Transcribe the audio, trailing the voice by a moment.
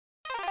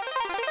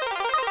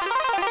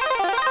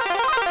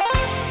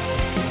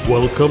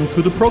Welcome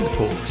to the Prog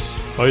Talks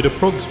by the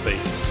Prog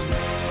Space.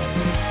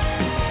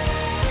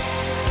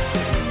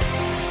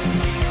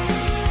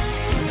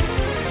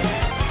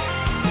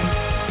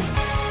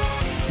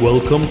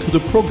 Welcome to the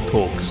Prog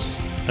Talks,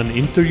 an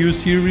interview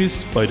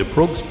series by the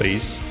Prog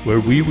Space where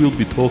we will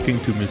be talking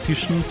to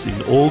musicians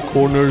in all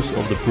corners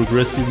of the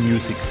progressive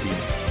music scene.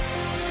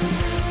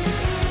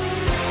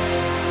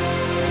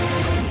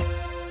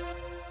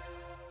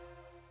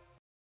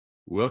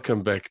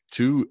 Welcome back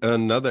to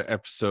another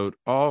episode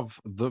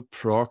of the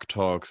Prog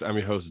Talks. I'm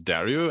your host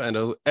Dario,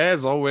 and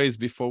as always,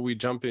 before we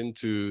jump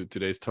into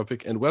today's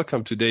topic and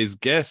welcome today's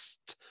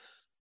guest,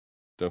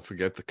 don't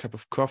forget the cup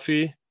of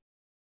coffee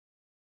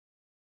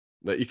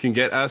that you can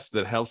get us,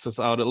 that helps us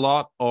out a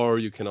lot, or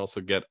you can also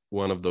get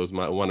one of those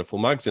wonderful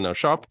mugs in our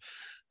shop.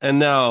 And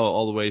now,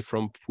 all the way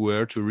from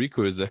Puerto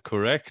Rico, is that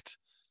correct?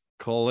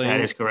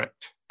 That is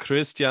correct.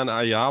 Christian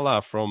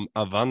Ayala from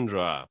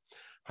Avandra.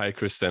 Hi,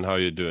 Christian, how are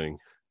you doing?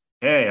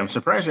 Hey, I'm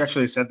surprised you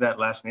actually said that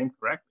last name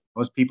correctly.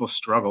 Most people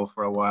struggle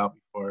for a while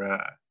before you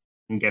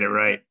can get it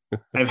right.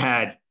 I've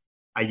had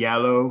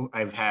Ayalo,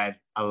 I've had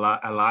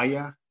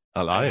Alaya.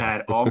 I've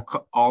had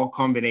all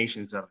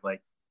combinations of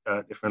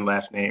different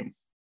last names.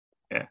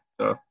 Yeah,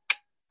 so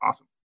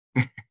awesome.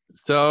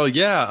 So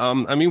yeah,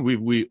 I mean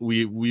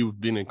we've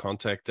been in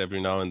contact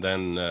every now and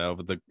then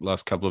over the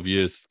last couple of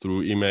years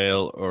through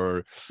email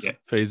or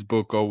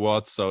Facebook or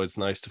what. So it's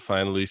nice to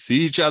finally see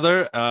each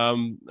other,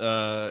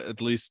 at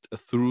least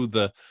through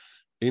the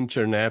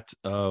internet,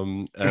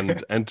 and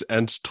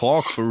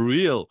talk for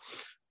real.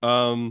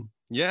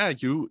 Yeah,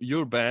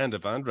 your band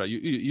Avandra,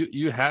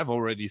 you have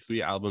already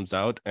 3 albums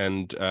out,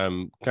 and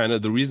kind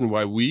of the reason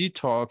why we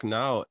talk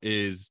now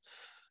is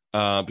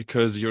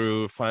because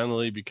you're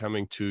finally be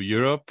coming to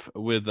Europe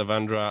with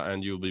Avandra,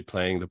 and you'll be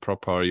playing the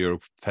Prog Power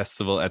Europe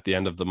Festival at the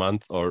end of the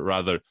month, or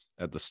rather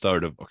at the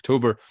start of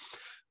October.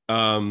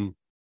 So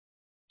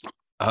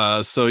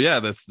yeah,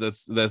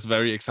 that's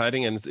very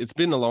exciting, and it's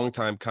been a long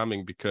time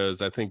coming,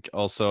 because I think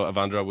also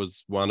Avandra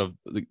was one of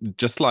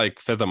just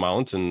like Feather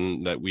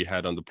Mountain that we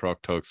had on the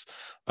Prog Talks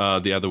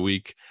the other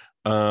week.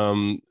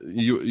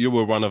 You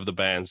were one of the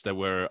bands that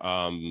were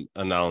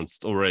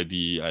announced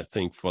already, I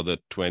think, for the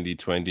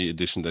 2020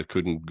 edition that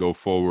couldn't go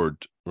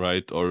forward,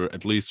 right? Or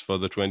at least for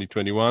the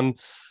 2021.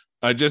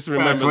 I just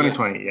remember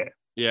 2020,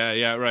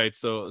 yeah, right.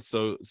 So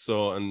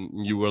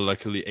and you were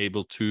luckily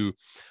able to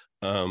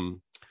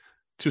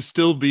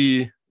still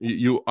be,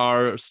 you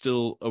are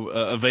still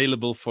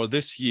available for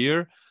this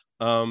year.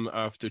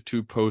 After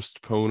 2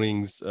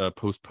 postponements,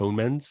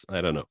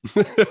 I don't know.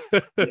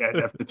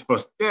 After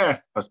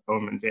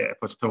postponements, yeah,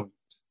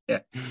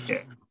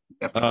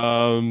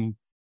 definitely.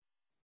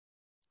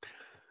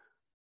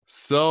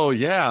 So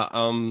yeah,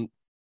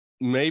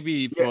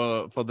 maybe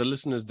for the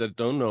listeners that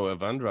don't know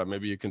Avandra,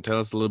 maybe you can tell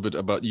us a little bit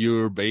about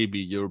your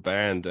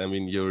band. I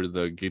mean, you're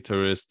the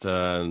guitarist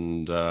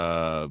and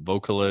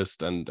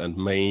vocalist and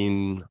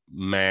main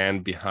man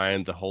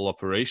behind the whole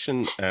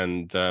operation,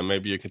 and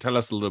maybe you can tell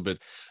us a little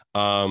bit,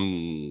 how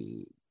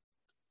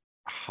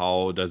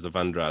does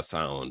Avandra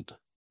sound?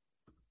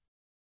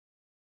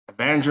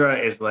 Avandra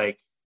is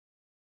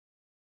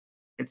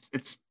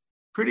it's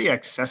pretty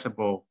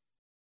accessible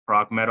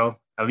prog metal.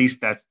 At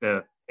least that's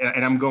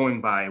and I'm going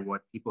by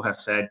what people have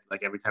said,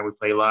 like every time we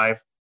play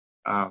live.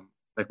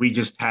 Like we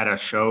just had a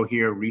show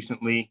here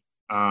recently,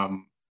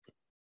 and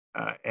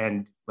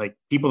like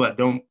people that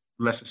don't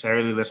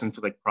necessarily listen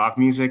to like prog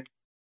music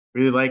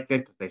really liked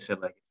it, because they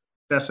said like it's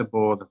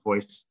accessible. The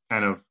voice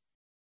kind of,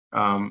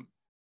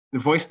 the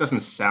voice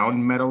doesn't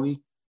sound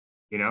metally,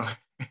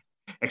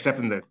 except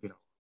in the, if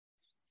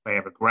I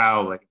ever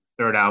growl, like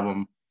third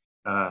album,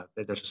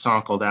 there's a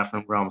song called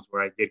Affluent Realms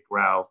where I did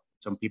growl.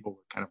 Some people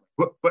were kind of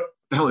like, what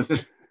the hell is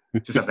this?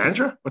 Is this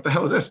Avandra? What the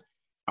hell is this?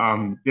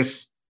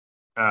 This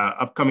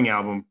upcoming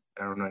album,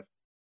 I don't know if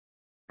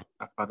I'll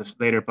talk about this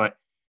later, but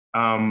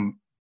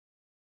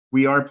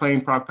we are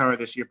playing Prog Power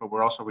this year, but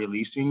we're also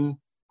releasing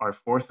our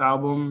 4th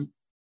album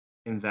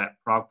in that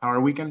Prog Power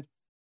weekend.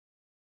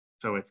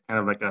 So it's kind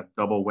of like a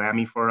double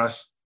whammy for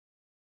us,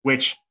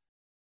 which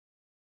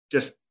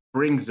just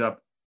brings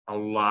up a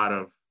lot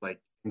of like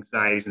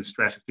anxieties and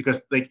stresses,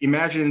 because like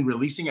imagine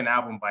releasing an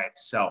album by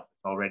itself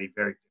is already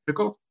very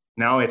difficult.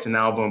 Now it's an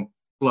album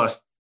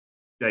plus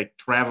like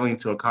traveling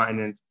to a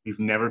continent we've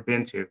never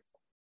been to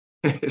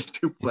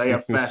to play a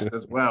fest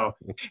as well.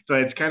 So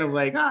it's kind of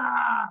like,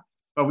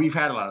 but we've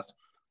had a lot of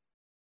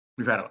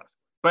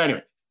but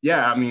anyway,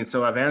 yeah, I mean,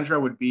 so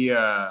Avandra would be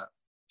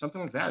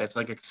something like that. It's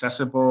like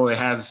accessible. It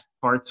has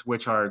parts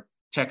which are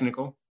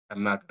technical.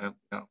 I'm not gonna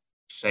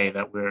say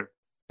that we're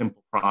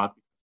simple prog.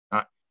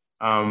 Not.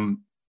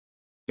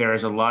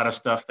 There's a lot of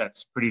stuff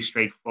that's pretty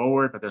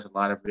straightforward, but there's a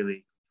lot of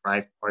really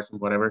contrived parts and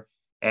whatever.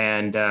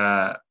 And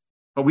but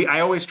I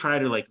always try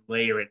to like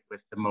layer it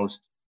with the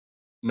most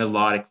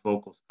melodic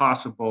vocals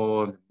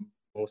possible and the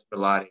most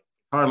melodic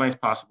guitar lines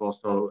possible.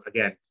 So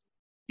again,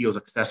 feels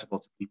accessible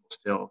to people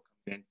still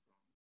coming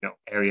in,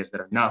 areas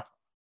that are not.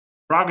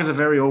 Prog is a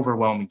very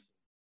overwhelming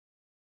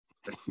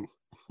thing.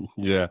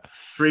 Yeah,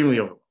 extremely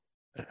overwhelming.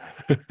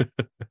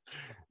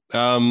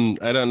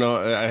 I don't know.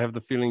 I have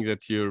the feeling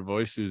that your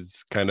voice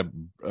is kind of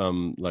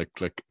like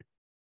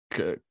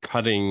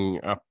cutting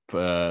up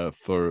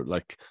for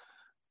like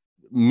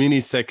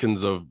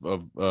milliseconds of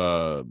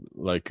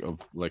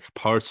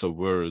parts of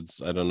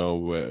words. I don't know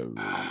where.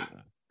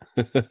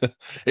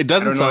 It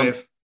doesn't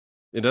sound.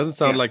 It doesn't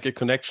sound like a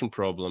connection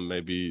problem.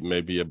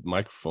 Maybe a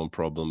microphone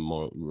problem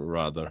more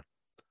rather.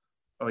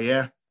 Oh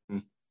yeah.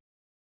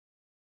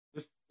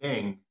 This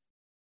thing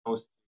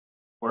post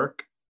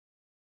work.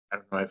 I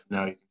don't know if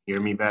now you can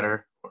hear me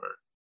better or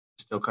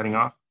still cutting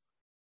off.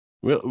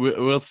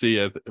 We'll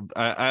see.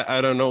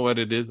 I don't know what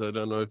it is. I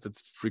don't know if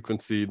it's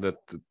frequency that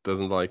it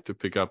doesn't like to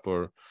pick up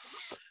or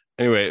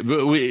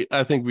anyway.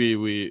 I think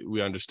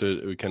we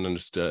understood. We can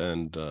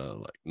understand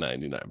like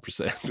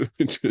 99%,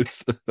 which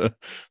is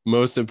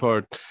most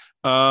important.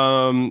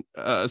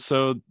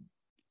 So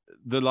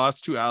the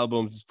last two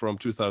albums from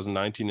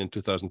 2019 and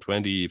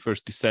 2020,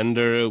 first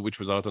Descender, which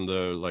was out on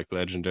the like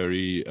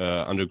legendary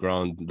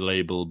underground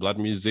label Blood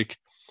Music,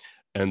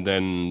 and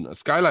then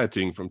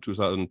Skylighting from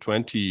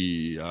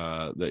 2020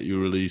 that you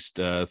released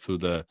through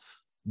the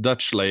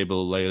Dutch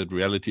label Layered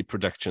Reality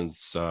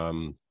Productions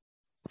from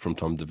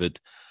Tom de Wit.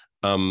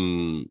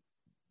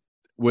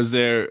 Was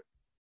there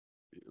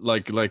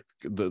like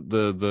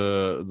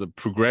the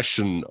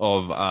progression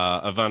of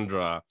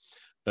Avandra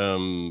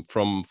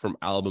from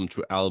album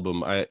to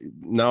album? I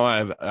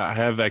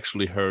have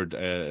actually heard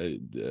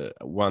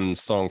one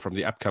song from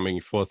the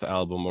upcoming fourth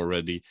album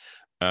already,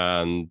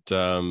 and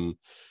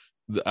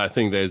I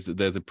think there's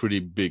a pretty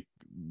big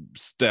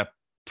step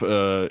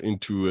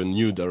into a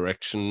new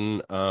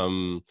direction.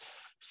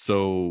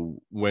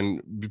 So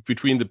when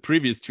between the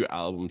previous two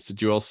albums,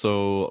 did you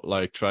also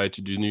like try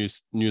to do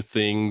new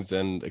things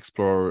and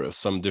explore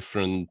some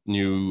different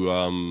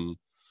new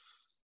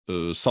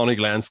sonic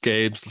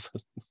landscapes?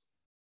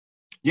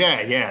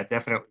 Yeah,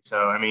 definitely.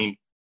 So I mean,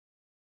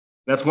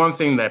 that's one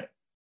thing that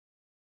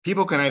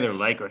people can either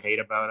like or hate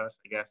about us,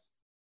 I guess.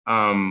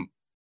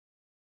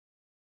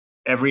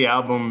 Every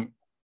album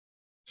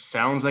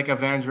sounds like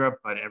Avandra,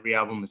 but every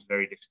album is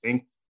very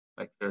distinct.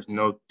 Like there's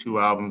no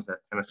two albums that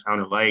kind of sound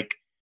alike.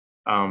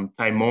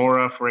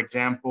 Tymora, for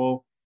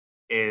example,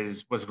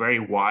 was very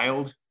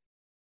wild,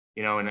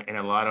 you know, and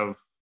a lot of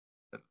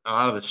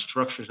the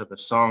structures of the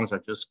songs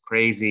are just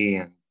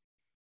crazy,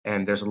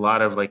 and there's a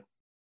lot of like,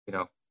 you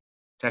know,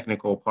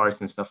 technical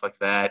parts and stuff like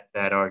that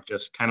are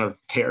just kind of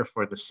there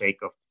for the sake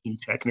of being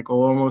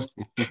technical almost.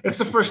 It's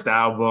the first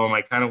album.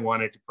 I kind of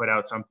wanted to put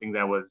out something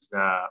that was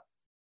that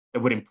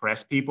would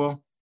impress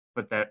people,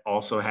 but that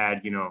also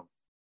had, you know,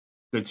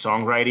 good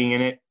songwriting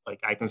in it.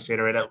 Like I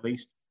consider it at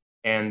least.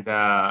 And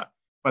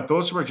but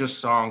those were just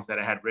songs that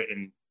I had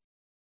written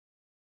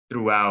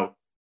throughout,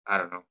 I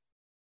don't know,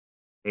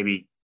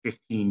 maybe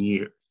 15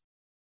 years.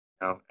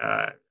 You know,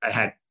 I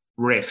had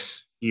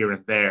riffs here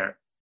and there,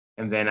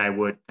 and then I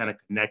would kind of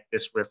connect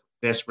this riff with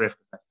this riff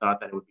because I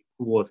thought that it would be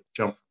cool if it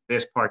jumped from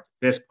this part to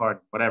this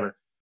part, whatever.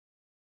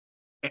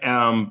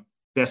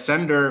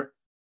 Descender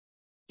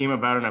came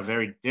about in a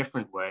very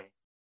different way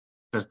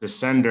because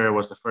Descender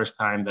was the first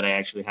time that I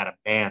actually had a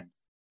band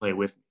play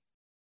with me.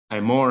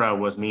 Tymora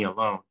was me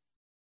alone.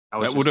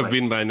 That would have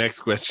been my next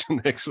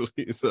question,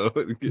 actually. So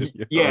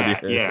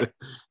yeah.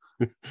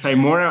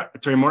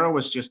 Tymora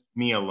was just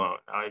me alone.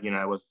 You know,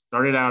 I was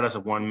started out as a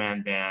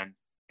one-man band,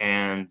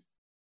 and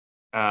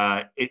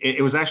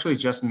it was actually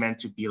just meant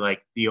to be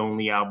like the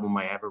only album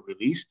I ever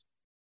released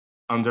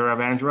under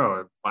Avandra,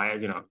 or by,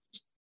 you know,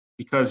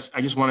 because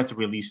I just wanted to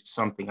release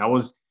something. I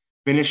was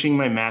finishing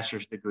my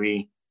master's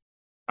degree.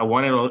 I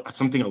wanted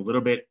something a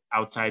little bit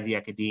outside the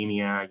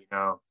academia, you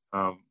know,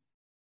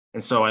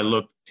 and so I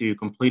looked to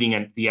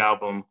completing the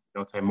album, you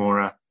know,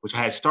 Tymora, which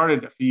I had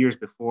started a few years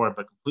before,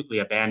 but completely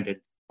abandoned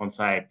once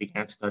I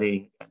began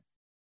studying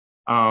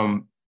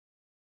again.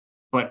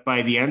 But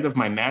by the end of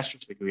my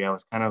master's degree, I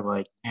was kind of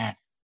like, man,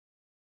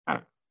 I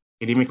don't know,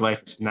 academic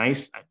life is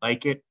nice. I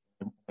like it.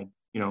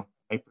 You know,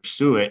 I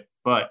pursue it,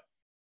 but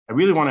I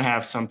really want to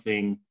have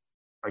something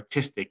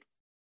artistic,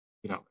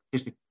 you know,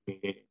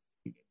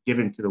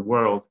 given to the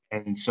world.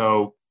 And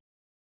so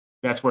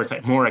that's where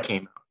Tymora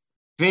came out.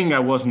 Thing I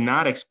was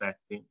not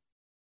expecting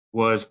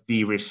was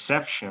the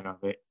reception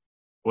of it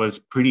was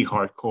pretty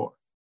hardcore,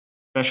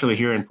 especially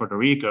here in Puerto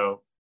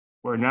Rico,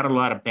 where not a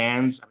lot of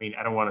bands, I mean,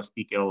 I don't want to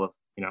speak ill of,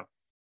 you know,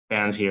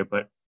 bands here,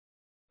 but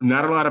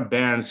not a lot of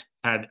bands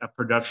had a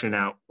production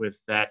out with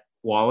that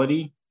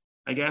quality,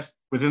 I guess,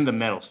 within the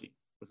metal scene,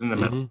 within the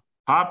metal.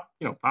 Pop,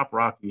 you know, pop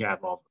rock, you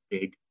have all the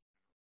big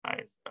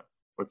guys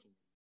working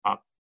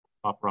pop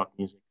rock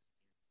music.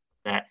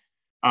 That.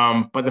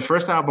 But the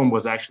first album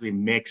was actually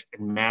mixed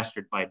and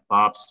mastered by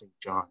Bob St.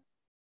 John.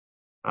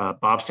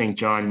 Bob St.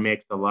 John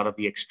mixed a lot of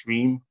the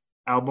Extreme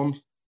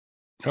albums.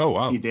 Oh,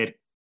 wow. He did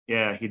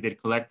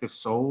Collective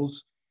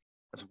Souls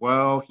as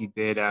well. He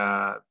did,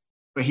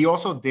 but he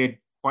also did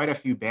quite a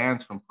few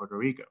bands from Puerto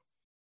Rico.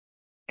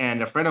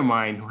 And a friend of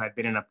mine who had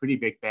been in a pretty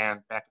big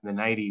band back in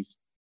the 90s,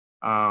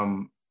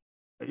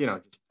 you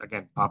know, just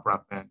again, pop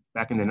rock band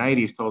back in the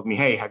 90s, told me,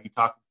 hey, have you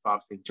talked to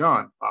Bob St.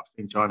 John. Bob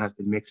St. John has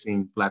been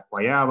mixing Black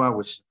Guayaba,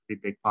 which is a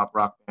pretty big pop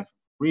rock band from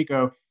Puerto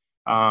Rico.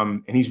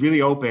 And he's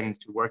really open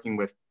to working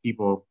with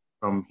people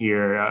from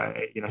here.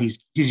 He's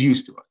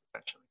used to us,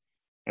 essentially.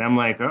 And I'm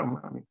like, all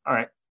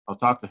right, I'll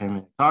talk to him.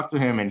 And I talked to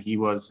him, and he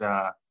was,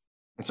 and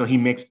so he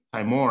mixed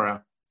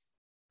Tymora,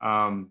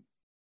 and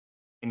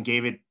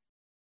gave it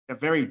a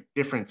very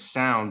different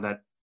sound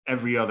that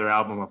every other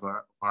album of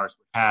ours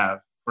would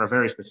have for a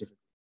very specific.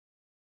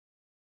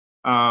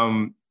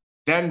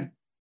 Then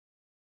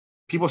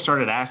people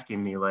started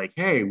asking me like,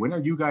 hey, when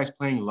are you guys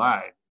playing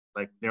live?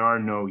 Like, there are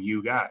no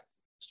you guys.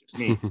 It's just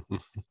me.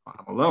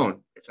 I'm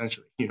alone,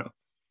 essentially,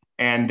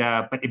 And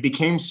but it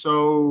became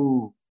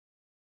so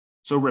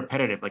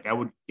repetitive. Like, I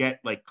would get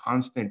like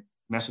constant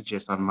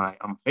messages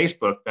on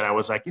Facebook that I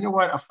was like, you know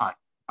what? Fine.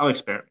 I'll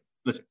experiment.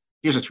 Listen,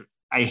 here's the truth.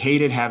 I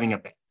hated having a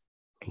band.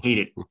 I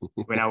hated it.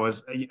 When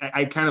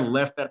I kind of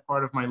left that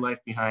part of my life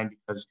behind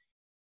because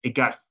it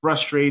got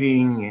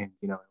frustrating. And,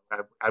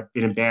 I've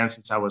been in bands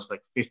since I was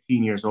like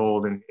 15 years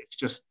old. And it's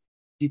just,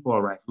 people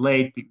arrive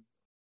late.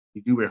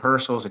 You do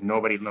rehearsals and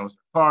nobody knows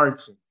their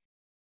parts. And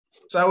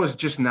so I was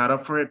just not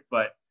up for it,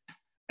 but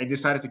I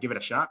decided to give it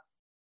a shot.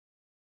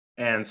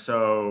 And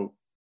so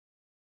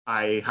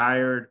I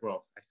hired,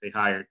 but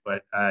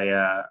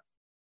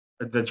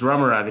the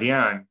drummer,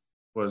 Adrian,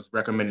 was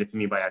recommended to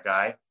me by a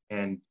guy.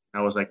 And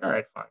I was like, all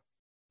right, fine.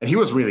 And he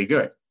was really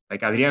good.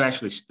 Like, Adrian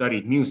actually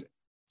studied music.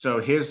 So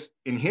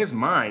in his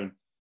mind,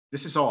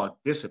 this is all a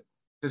discipline.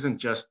 This isn't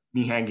just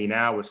me hanging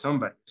out with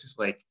somebody. This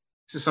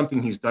is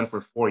something he's done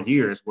for 4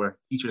 years, where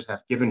teachers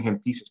have given him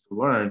pieces to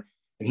learn,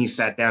 and he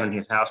sat down in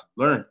his house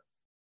and learned them.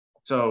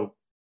 So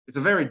it's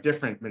a very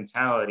different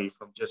mentality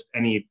from just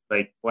any,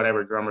 like,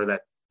 whatever drummer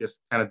that just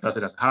kind of does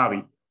it as a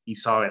hobby. He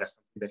saw it as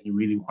something that he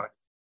really wanted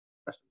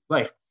the rest of his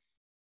life.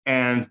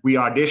 And we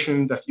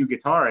auditioned a few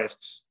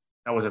guitarists.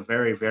 That was a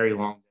very, very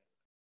long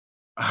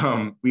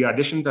day. We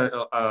auditioned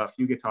a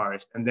few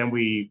guitarists, and then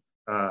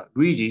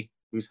Luigi,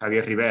 who's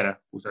Javier Rivera,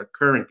 who's our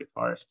current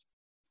guitarist,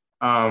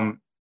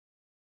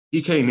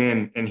 he came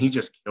in and he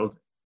just killed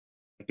it.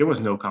 Like, there was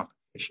no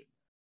competition.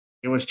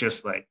 It was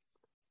just like,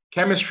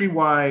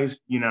 chemistry-wise,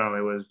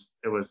 it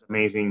was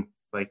amazing.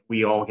 Like,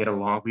 we all get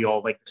along. We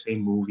all like the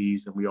same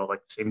movies, and we all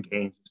like the same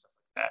games and stuff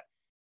like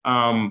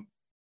that.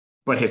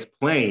 But his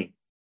playing,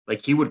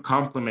 like, he would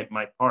complement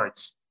my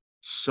parts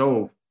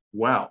so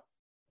well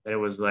that it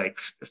was like,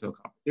 there's no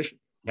competition.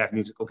 We have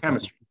musical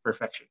chemistry,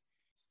 perfection.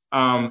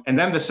 And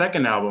then the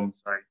second album,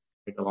 sorry, to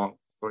make a long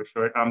story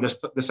short,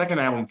 the second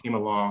album came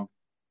along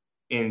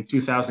in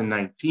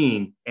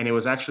 2019, and it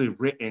was actually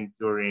written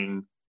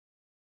during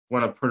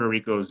one of Puerto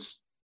Rico's,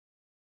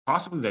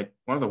 possibly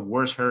one of the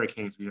worst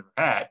hurricanes we ever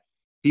had.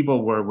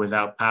 People were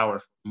without power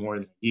for more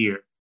than a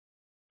year.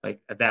 Like,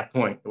 at that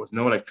point, there was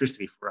no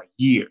electricity for a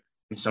year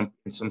in some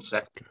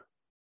sector.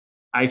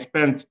 I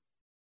spent, I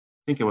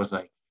think it was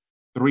like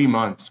 3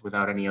 months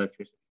without any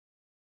electricity.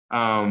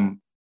 The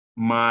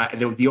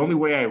only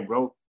way I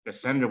wrote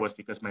Descender was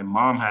because my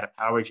mom had a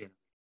power generator,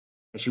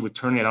 and she would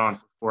turn it on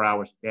for 4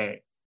 hours a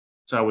day.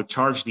 So I would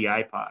charge the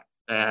iPad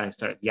that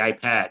I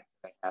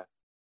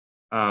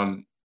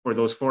have, for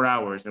those 4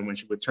 hours. And when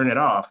she would turn it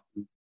off,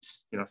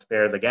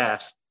 spare the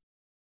gas,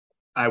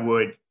 I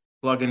would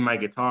plug in my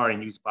guitar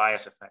and use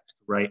bias effects to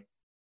write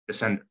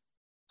Descender.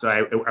 So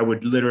I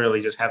would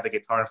literally just have the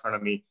guitar in front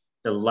of me,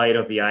 the light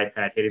of the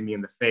iPad hitting me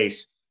in the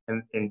face,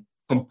 and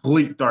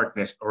complete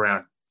darkness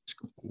around, just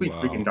complete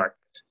freaking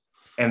darkness.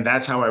 And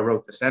that's how I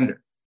wrote Descender.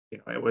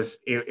 It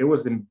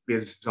was in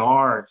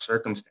bizarre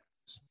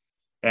circumstances.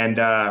 And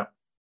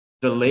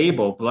the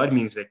label, Blood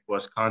Music,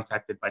 was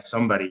contacted by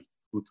somebody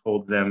who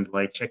told them,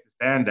 like, check this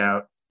band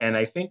out. And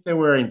I think they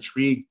were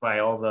intrigued by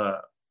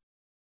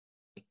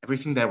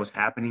everything that was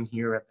happening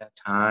here at that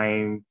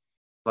time.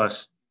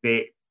 Plus,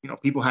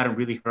 people hadn't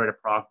really heard a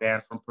prog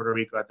band from Puerto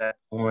Rico at that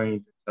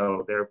point.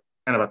 So they're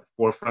kind of at the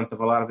forefront of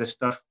a lot of this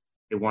stuff.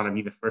 They want to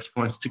be the first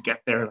ones to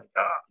get there.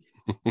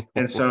 Like,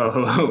 and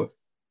so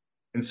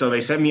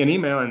they sent me an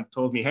email and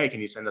told me, hey,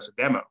 can you send us a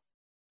demo?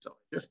 So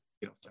I just,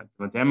 sent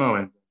them a demo,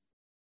 and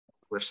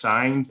we're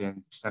signed,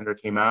 and Descender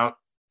came out.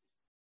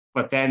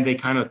 But then they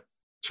kind of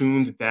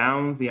tuned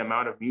down the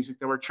amount of music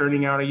that we're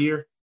churning out a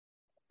year,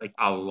 like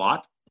a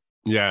lot.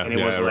 Yeah, and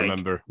it was I like,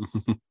 remember.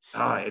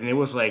 And it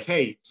was like,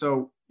 hey,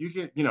 so you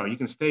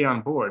can stay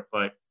on board,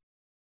 but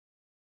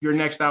your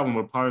next album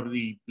will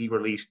probably be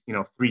released,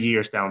 3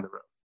 years down the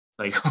road.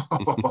 Like,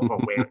 oh,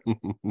 wait.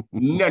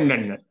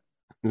 No.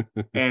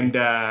 And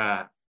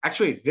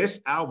actually, this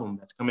album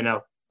that's coming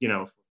out,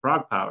 for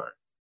Prog Power,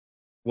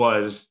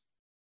 was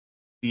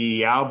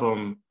the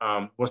album,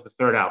 was the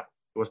third album.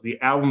 It was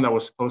the album that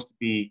was supposed to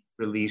be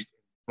released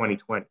in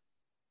 2020.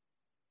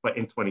 But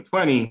in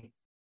 2020,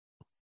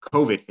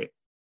 COVID hit.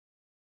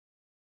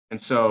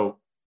 And so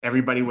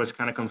everybody was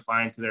kind of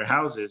confined to their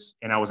houses.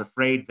 And I was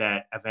afraid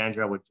that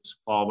Avandra would just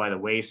fall by the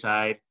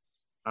wayside,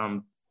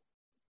 and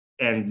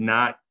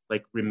not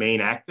like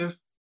remain active.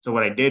 So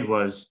what I did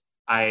was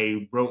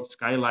I wrote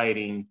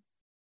Skylighting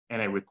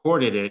and I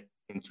recorded it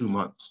in 2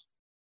 months.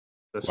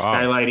 The Wow.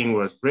 Skylighting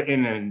was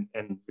written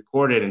and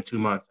recorded in 2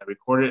 months. I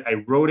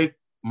wrote it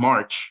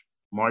March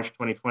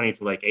 2020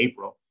 to like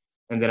April,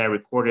 and then I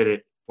recorded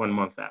it 1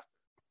 month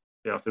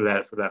after, through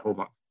that whole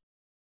month.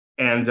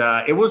 And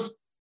it was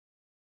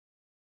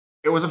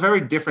a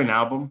very different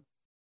album,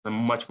 a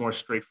much more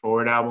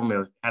straightforward album.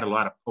 It had a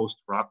lot of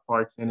post-rock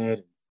parts in it,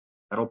 and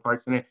metal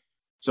parts in it.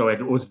 So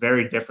it was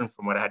very different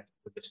from what I had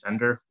with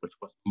Descender, which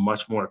was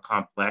much more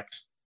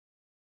complex.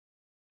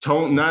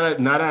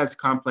 Not as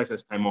complex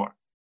as Tymora.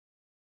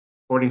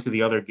 According to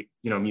the other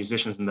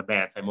musicians in the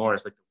band, Tymora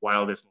is like the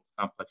wildest, most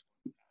complex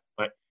one.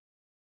 But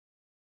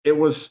it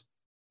was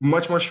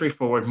much more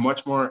straightforward,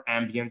 much more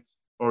ambient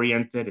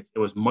oriented. It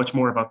was much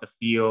more about the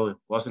feel. It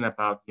wasn't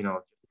about,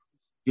 you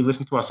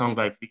listen to a song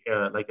like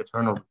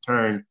Eternal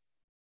Return,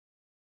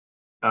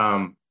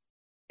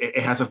 it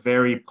has a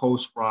very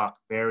post-rock,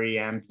 very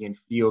ambient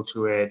feel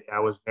to it. I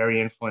was very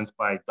influenced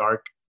by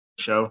Dark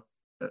show,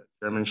 the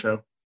German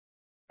show.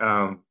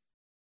 That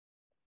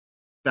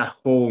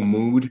whole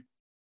mood,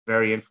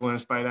 very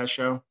influenced by that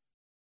show.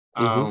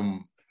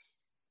 And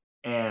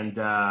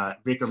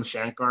Vikram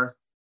Shankar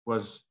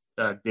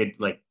did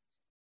like,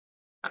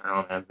 I don't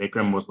know, man.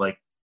 Vikram was like,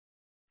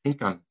 I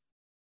think on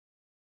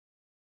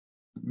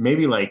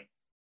maybe like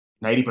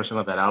 90%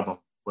 of that album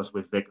was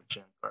with Vikram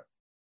Shankar.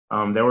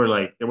 There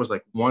was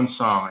like one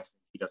song I think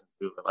he doesn't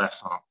do, the last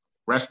song.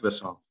 The rest of the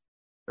song,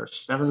 there are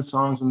 7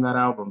 songs in that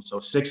album, so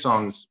 6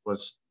 songs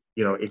was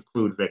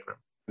include Vikram,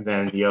 and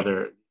then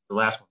the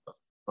last one doesn't.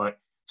 But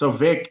so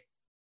Vic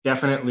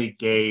definitely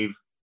gave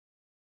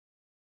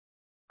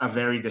a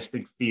very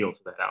distinct feel to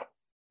that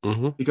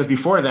album, because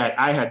before that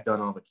I had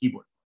done all the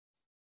keyboard.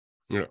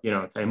 Yeah.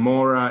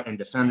 Tymora and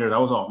Descender, that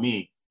was all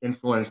me,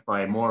 influenced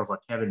by more of a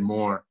Kevin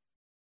Moore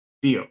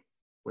feel,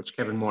 which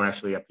Kevin Moore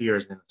actually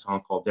appears in a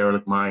song called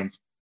Derelict Minds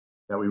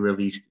that we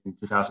released in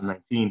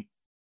 2019.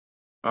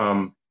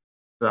 So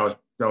that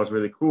was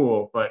really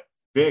cool. But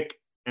Vic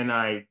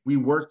and we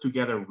work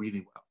together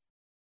really well.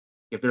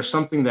 If there's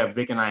something that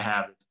Vic and I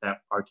have, it's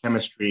that our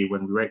chemistry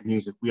when we write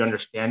music, we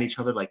understand each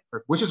other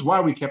which is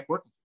why we kept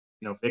working.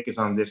 Vic is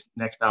on this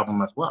next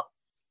album as well.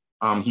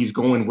 He's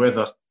going with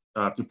us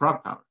to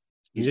Prog Power.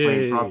 He's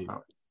playing Prog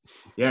Power.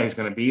 Yeah, he's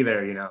going to be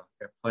there,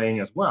 playing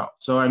as well.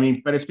 So,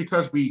 but it's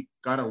because we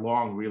got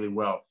along really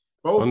well.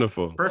 Both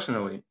Wonderful.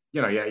 Personally,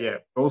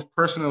 both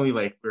personally,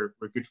 like we're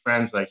good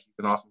friends. Like he's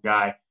an awesome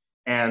guy,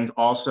 and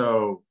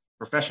also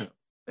professional.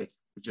 Like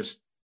we just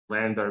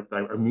blend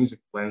our music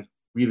blends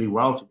really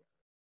well together.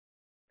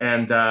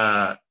 And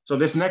so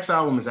this next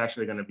album is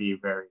actually going to be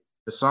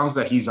the songs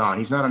that he's on.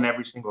 He's not on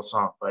every single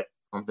song, but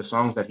the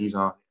songs that he's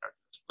on are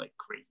just like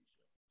crazy.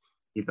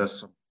 He does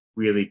some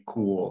really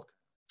cool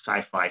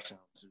sci-fi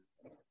sounds,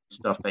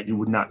 stuff that you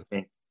would not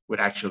think would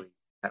actually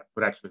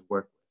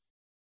work.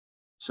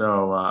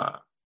 So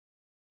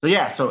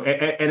yeah. So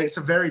and it's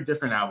a very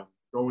different album.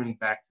 Going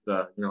back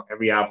to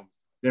every album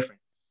is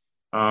different.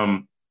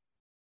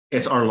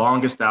 It's our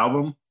longest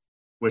album,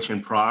 which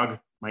in Prague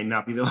might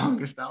not be the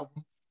longest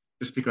album,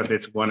 just because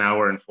it's 1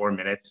 hour and 4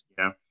 minutes.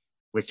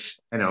 Which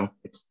I know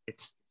it's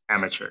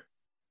amateur,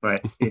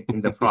 but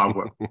in the Prague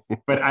world.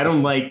 But I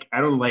don't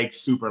like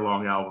super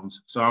long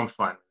albums, so I'm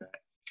fine with that.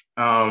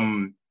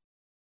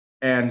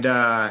 And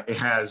it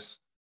has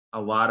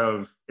a lot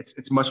of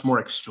it's much more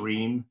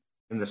extreme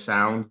in the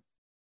sound.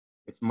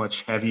 It's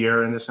much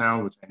heavier in the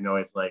sound, which I know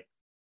is like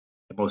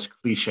the most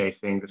cliche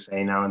thing to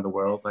say now in the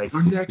world. Like,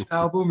 our next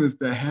album is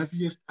the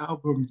heaviest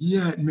album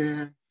yet,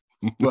 man.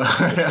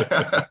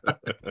 But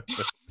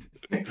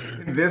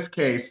in this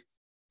case,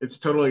 it's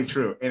totally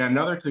true. And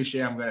another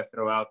cliche I'm going to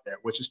throw out there,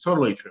 which is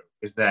totally true,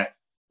 is that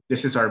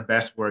this is our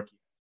best work yet.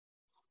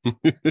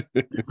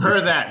 You've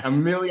heard that a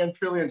million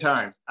trillion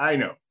times. I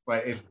know,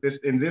 but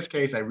in this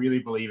case, I really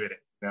believe it is.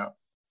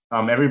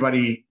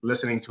 Everybody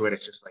listening to it,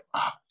 it's just like,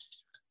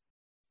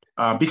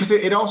 because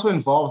it also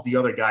involves the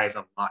other guys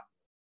a lot.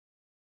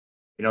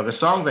 The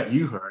song that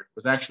you heard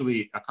was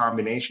actually a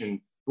combination.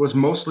 It was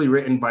mostly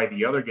written by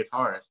the other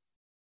guitarist,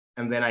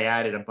 and then I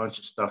added a bunch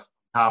of stuff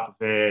on top of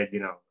it.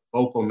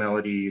 Vocal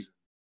melodies,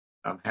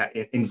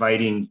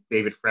 inviting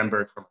David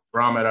Fremberg from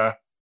Andromeda.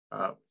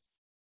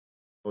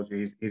 Told you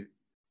he's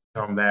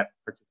on that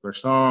particular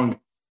song,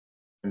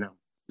 and I'm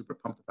super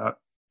pumped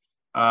about.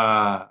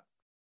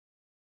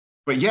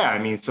 But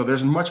yeah, so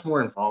there's much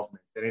more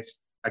involvement, and it's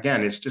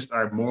just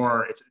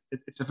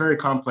it's a very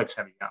complex,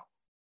 heavy album,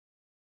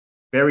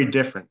 very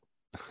different.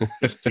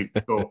 Just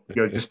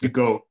to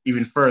go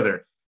even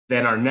further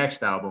than our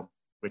next album,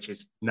 which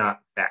is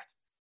not that.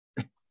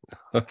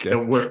 Okay.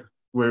 So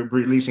we're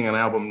releasing an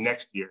album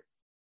next year.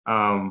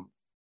 A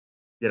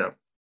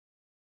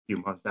few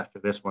months after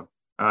this one.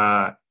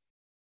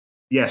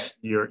 Yes,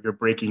 you're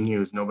breaking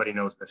news. Nobody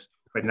knows this,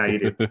 but now you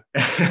do.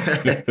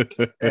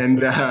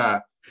 And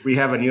we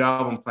have a new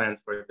album planned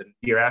for the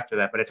year after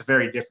that, but it's a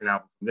very different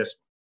album from this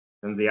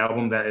one. And the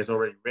album that is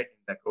already written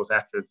that goes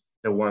after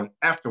the one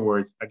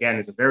afterwards, again,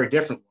 is a very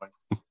different one,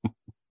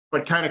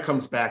 but kind of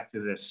comes back to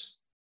this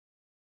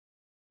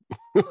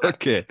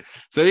Okay,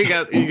 so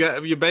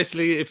you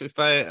basically, if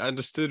I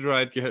understood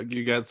right,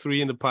 you got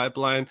 3 in the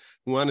pipeline.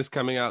 One is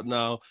coming out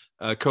now,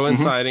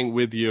 coinciding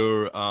with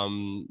your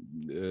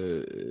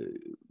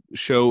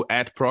show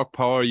at Prog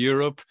Power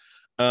Europe.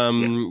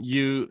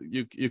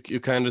 You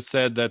kind of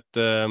said that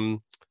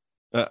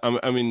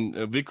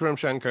Vikram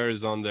Shankar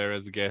is on there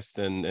as a guest,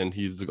 and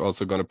he's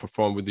also going to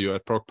perform with you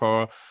at Prog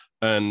Power.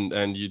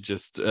 And you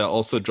just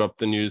also dropped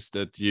the news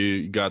that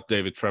you got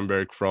David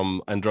Fremberg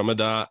from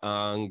Andromeda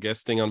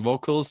guesting on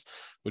vocals,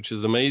 which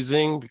is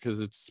amazing because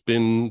it's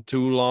been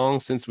too long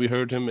since we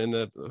heard him in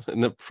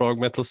a prog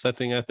metal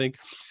setting, I think.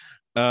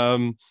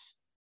 But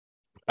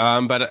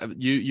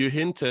you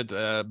hinted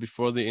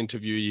before the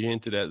interview, you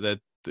hinted at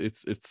that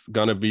it's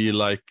gonna be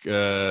like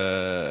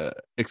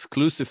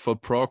exclusive for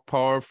Prog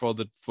Power for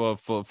the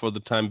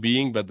time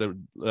being. But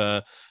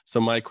so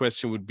my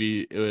question would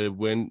be,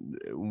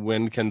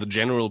 when can the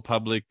general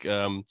public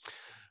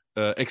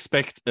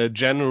expect a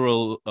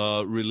general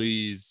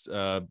release,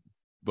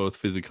 both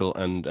physical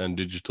and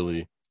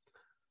digitally?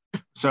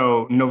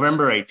 So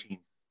November 18th.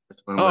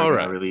 That's when we're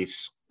gonna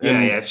release.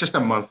 Yeah, it's just a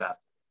month after.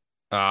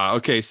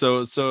 Okay,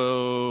 so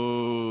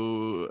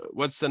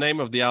what's the name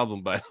of the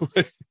album, by the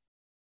way?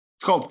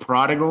 It's called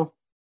Prodigal.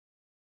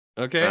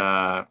 Okay.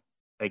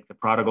 Like the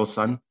prodigal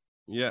son.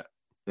 Yeah.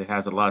 It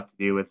has a lot to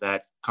do with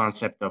that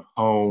concept of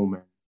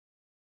home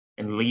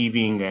and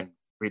leaving, and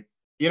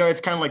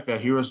it's kind of like the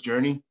hero's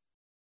journey.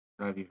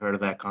 I don't know if you've heard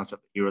of that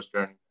concept, the hero's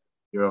journey.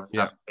 Hero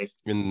has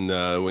faces. In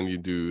when you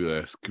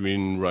do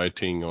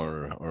screenwriting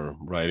or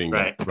writing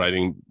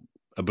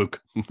a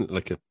book,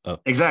 like a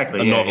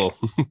novel.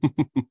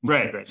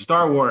 Right.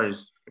 Star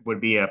Wars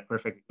would be a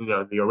perfect,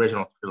 the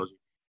original trilogy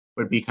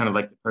would be kind of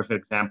like the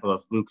perfect example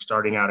of Luke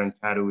starting out in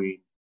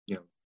Tatooine,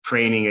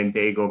 training in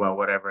Dagobah,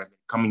 whatever, and then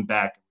coming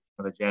back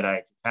for the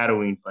Jedi to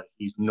Tatooine, but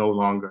he's no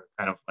longer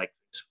kind of like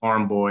this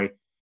farm boy.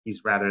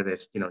 He's rather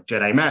this,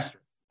 Jedi master.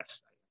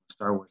 That's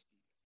Star Wars.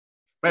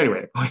 But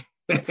anyway.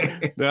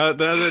 now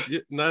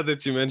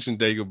that you mentioned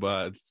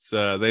Dagobah,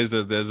 there's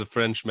a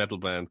French metal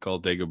band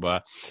called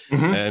Dagobah,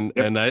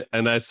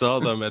 and I saw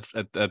them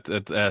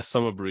at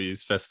Summer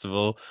Breeze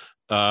Festival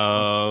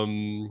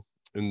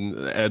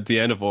at the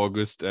end of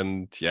August,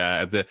 and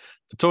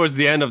towards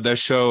the end of their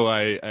show,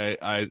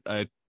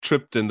 I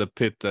tripped in the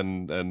pit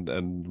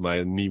and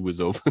my knee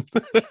was open.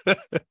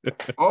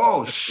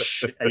 Oh,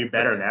 are you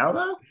better now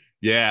though?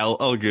 Yeah,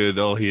 all good,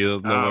 all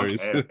healed, no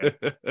worries.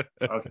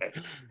 Okay.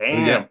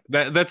 Damn.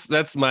 Yeah,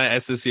 that's my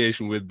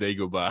association with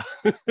Dagobah.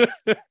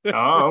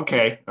 Oh,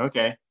 okay.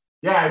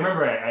 Yeah, I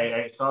remember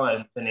I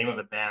saw the name of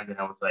the band and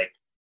I was like,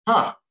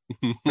 huh.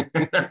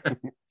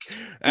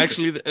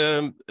 Actually,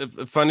 a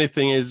funny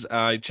thing is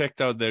I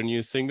checked out their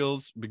new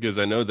singles because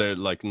I know they're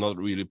like not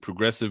really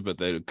progressive, but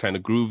they're kind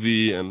of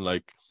groovy and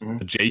like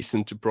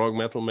adjacent to prog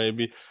metal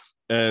maybe.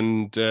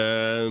 And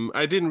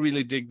I didn't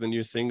really dig the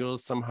new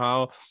singles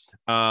somehow,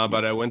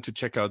 but I went to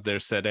check out their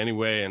set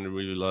anyway and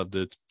really loved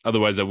it.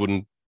 Otherwise, I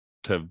wouldn't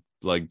have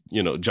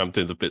jumped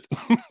in the pit.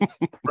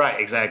 Right,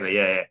 exactly.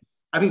 Yeah.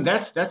 I mean,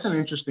 that's an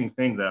interesting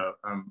thing though,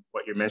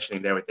 what you're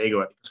mentioning there with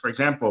Dagobah. Because, for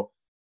example,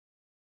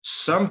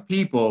 some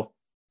people,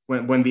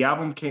 when the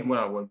album came,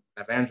 when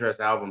Avandra's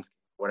albums,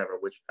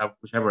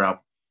 whichever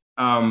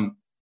album,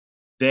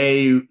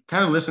 they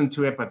kind of listened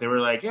to it, but they were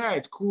like, yeah,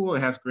 it's cool.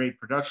 It has great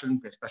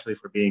production, especially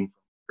for being from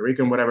Puerto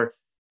Rico and whatever.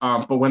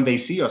 But when they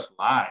see us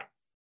live,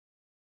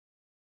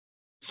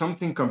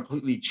 something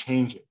completely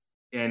changes.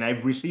 And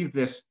I've received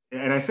this,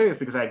 and I say this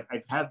because I've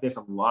had this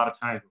a lot of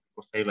times where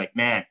people say like,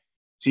 man,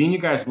 seeing you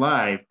guys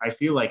live, I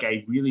feel like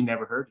I really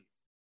never heard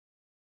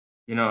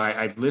you.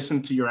 I've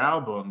listened to your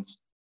albums,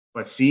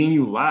 but seeing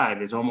you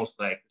live is almost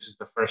like this is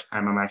the first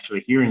time I'm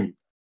actually hearing you.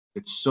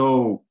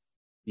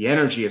 The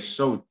energy is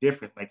so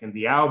different. Like in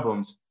the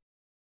albums,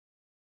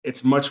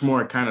 it's much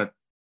more kind of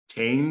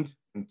tamed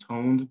and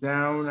toned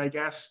down, I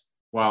guess.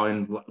 While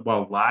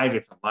live,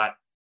 it's a lot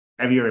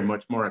heavier and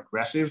much more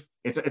aggressive.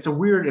 It's a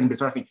weird and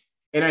bizarre thing.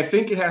 And I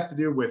think it has to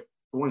do with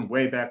going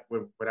way back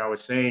with what I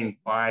was saying,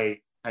 why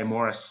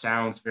Tymora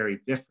sounds very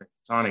different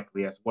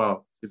sonically as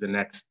well to the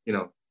next,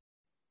 2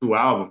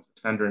 albums,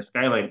 Ascender and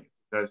Skylight,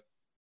 because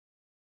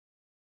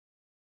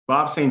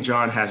Bob St.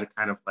 John has a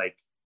kind of like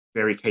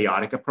very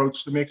chaotic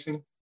approach to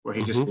mixing, where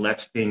he just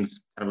lets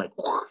things kind of like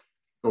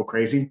go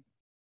crazy.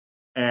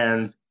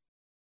 And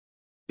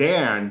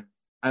Dan,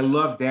 I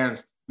love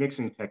Dan's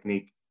mixing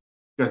technique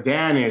because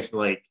Dan is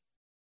like,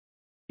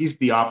 he's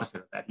the opposite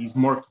of that. He's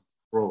more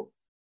controlled.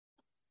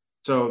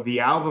 So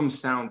the albums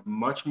sound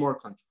much more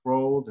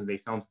controlled and they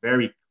sound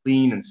very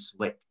clean and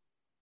slick.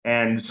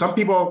 And some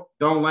people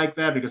don't like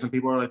that because some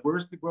people are like,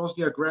 where's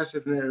the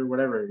aggressive or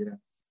whatever,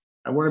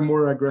 I wanted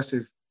more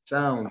aggressive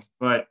sounds.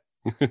 But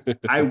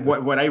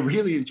what I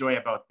really enjoy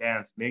about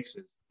Dan's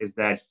mixes is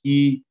that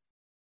he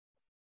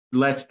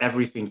lets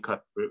everything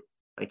cut through.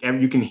 Like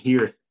you can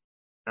hear,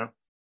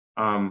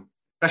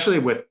 especially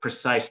with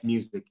precise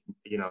music,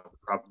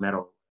 rock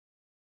metal.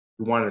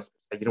 You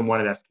don't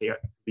want it to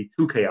be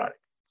too chaotic.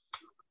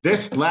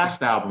 This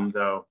last album,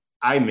 though,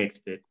 I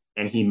mixed it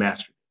and he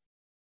mastered it.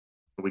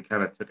 we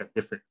kind of took a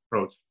different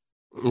approach.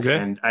 Okay.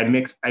 And I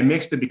mixed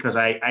it because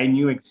I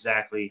knew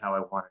exactly how I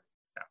wanted it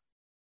to sound.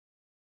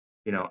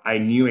 You know, I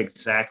knew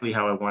exactly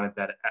how I wanted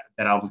that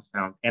album to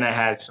sound, and I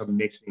had some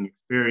mixing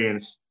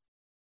experience.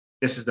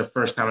 This is the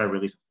first time I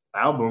released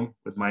an album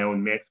with my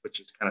own mix, which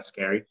is kind of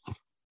scary.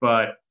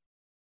 But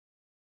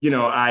you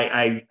know,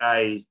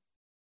 I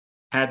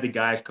had the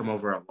guys come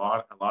over a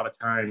lot of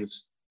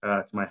times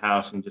to my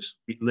house and just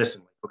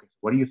listen. Like, okay,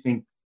 what do you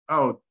think?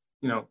 Oh,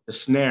 you know, the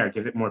snare,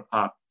 give it more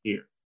pop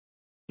here.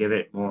 Give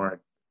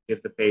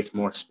the bass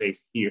more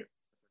space here.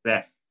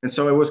 That. And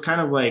so it was kind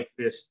of like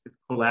this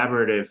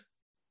collaborative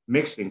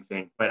mixing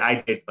thing. But I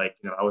did, like,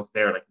 you know, I was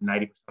there like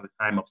 90% of the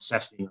time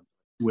obsessing at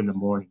 2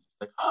 a.m,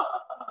 like,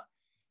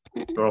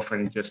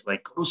 girlfriend just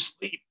like, go to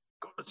sleep.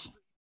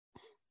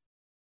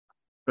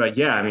 But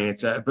yeah, I mean,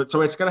 so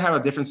it's gonna have a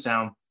different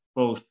sound,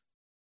 both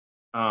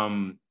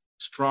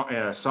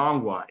strong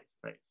song wise,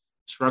 right,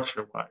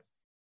 structure wise,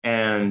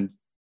 and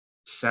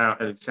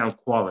sound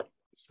quality.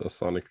 So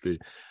sonically,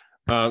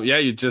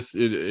 you just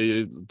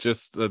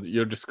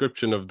your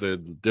description of the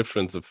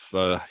difference of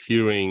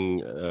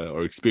hearing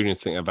or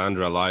experiencing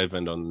Avandra live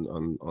and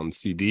on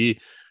CD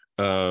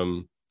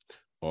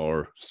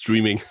or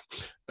streaming,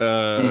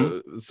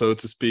 so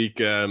to speak.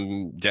 Now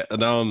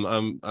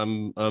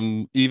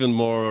I'm even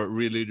more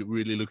really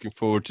looking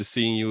forward to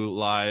seeing you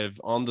live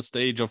on the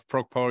stage of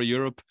Prog Power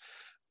Europe.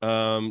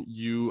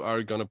 You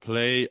are gonna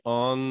play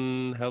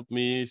on, help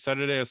me,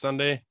 Saturday or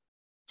Sunday?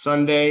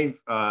 Sunday,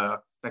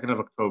 2nd of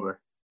October.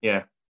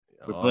 Yeah,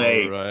 we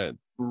play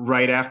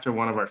right after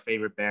one of our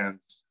favorite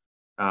bands,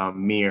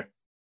 Mir,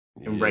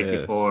 and right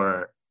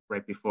before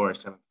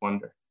Seventh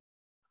Wonder.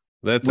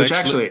 That's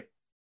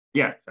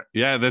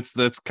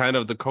kind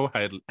of the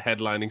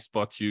co-headlining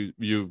spot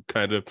you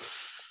kind of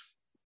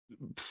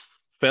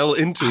fell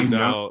into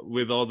now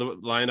with all the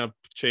lineup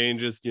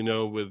changes, you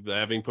know, with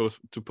having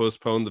to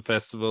postpone the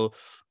festival.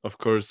 Of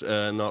course,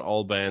 not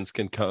all bands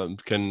can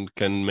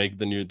make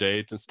the new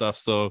date and stuff.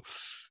 So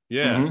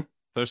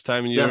first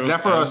time in Europe.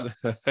 That for us.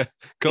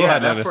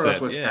 That for us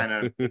was kind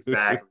of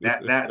exactly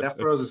that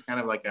for us is kind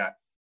of like a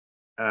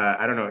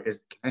I don't know. Can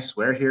I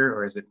swear here,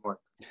 or is it more?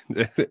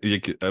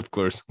 Of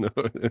course, no.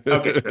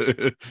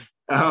 Okay.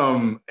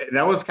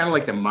 That was kind of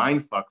like the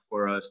mind fuck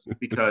for us,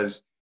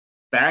 because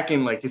back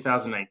in like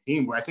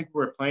 2019, where I think we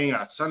were playing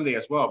on a Sunday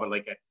as well, but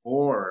like at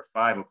 4 or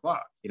 5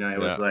 o'clock. You know, it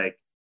was like,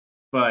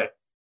 but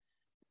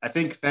I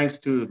think thanks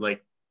to,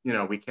 like, you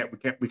know, we kind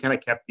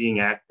of kept being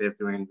active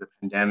during the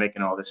pandemic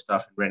and all this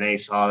stuff. And Renee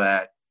saw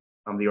that,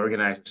 the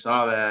organizer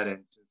saw that,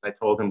 and since I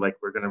told him, like,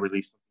 we're going to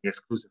release something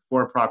exclusive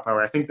for Prog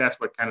Power, I think that's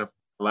what kind of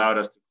allowed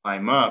us to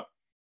climb up.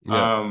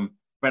 Yeah.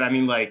 But I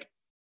mean, like,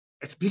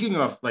 speaking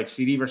of like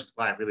CD versus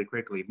live, really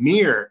quickly,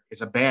 Mir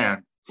is a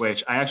band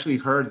which I actually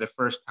heard the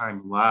first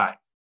time live.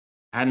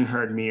 I hadn't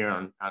heard Mir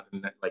on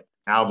like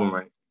album or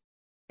anything,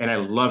 and I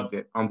loved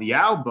it. On the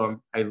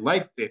album, I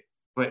liked it,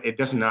 but it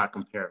does not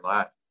compare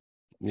live.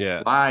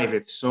 Yeah, live,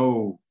 it's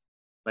so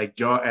like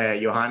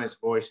Johannes'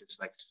 voice is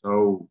like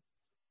so,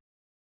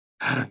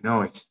 I don't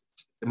know, it's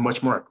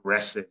much more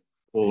aggressive,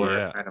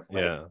 fuller, kind of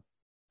like.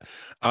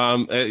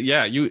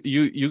 You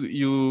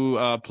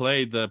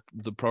played the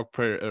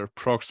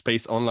Prog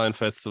Space Online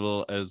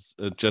Festival as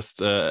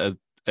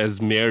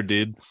as Mir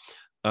did.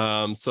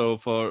 So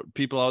for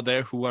people out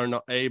there who are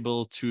not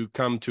able to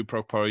come to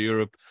Prog Power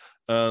Europe,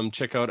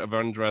 check out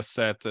Avandra's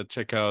set,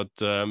 check out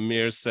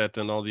Mir's set,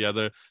 and all the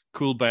other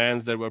cool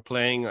bands that were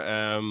playing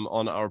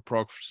on our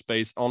Prog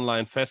Space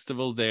Online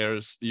Festival.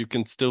 You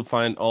can still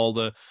find all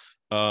the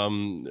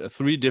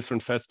 3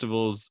 different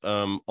festivals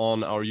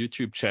on our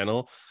YouTube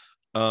channel.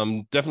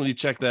 Definitely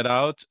check that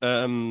out.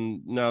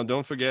 Now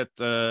don't forget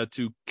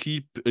to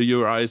keep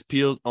your eyes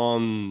peeled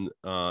on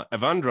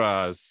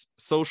Avandra's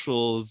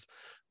socials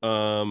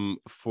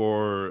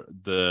for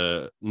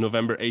the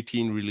November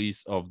 18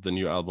 release of the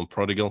new album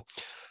Prodigal.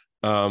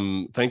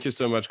 Thank you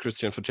so much,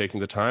 Christian, for taking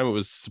the time. It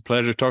was a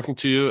pleasure talking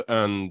to you,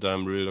 and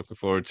I'm really looking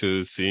forward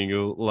to seeing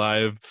you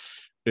live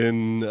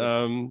in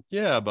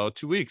about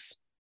 2 weeks.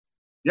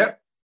 Yep.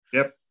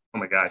 Oh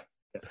my God.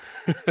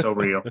 Yeah. So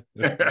real.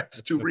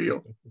 It's too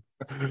real.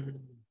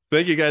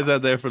 Thank you guys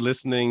out there for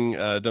listening.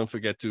 Don't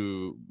forget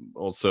to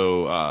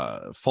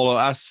also follow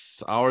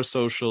us, our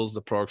socials,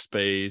 the Prog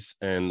Space,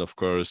 and of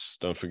course,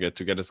 don't forget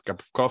to get us a cup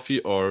of coffee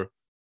or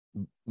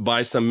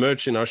buy some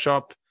merch in our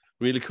shop.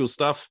 Really cool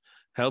stuff.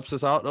 Helps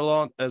us out a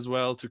lot as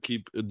well to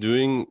keep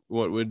doing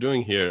what we're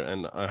doing here,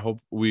 and I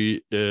hope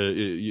you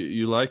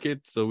like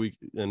it,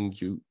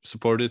 and you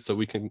support it so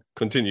we can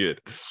continue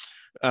it.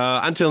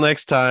 Until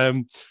next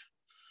time.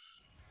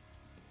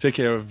 Take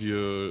care of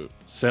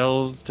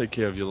yourselves, take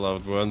care of your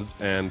loved ones,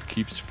 and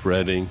keep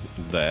spreading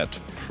that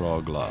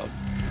prog love.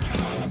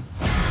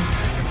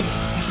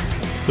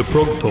 The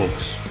Prog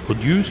Talks,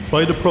 produced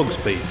by the Prog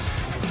Space.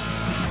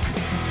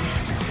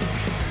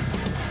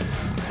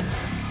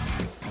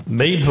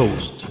 Main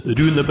host,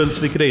 Rune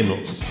Belsvik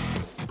Reinås.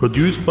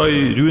 Produced by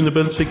Rune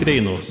Belsvik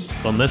Reinås,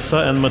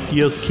 Vanessa and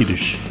Matthias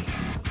Kirsch.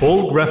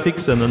 All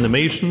graphics and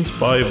animations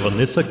by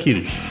Vanessa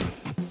Kirsch.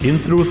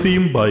 Intro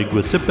theme by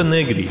Giuseppe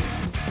Negri.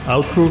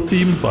 Outro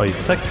theme by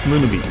Zach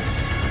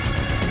Munovitz.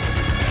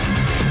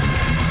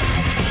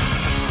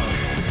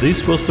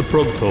 This was the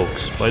Prog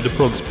Talks by the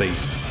Prog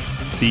Space.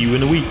 See you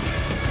in a week.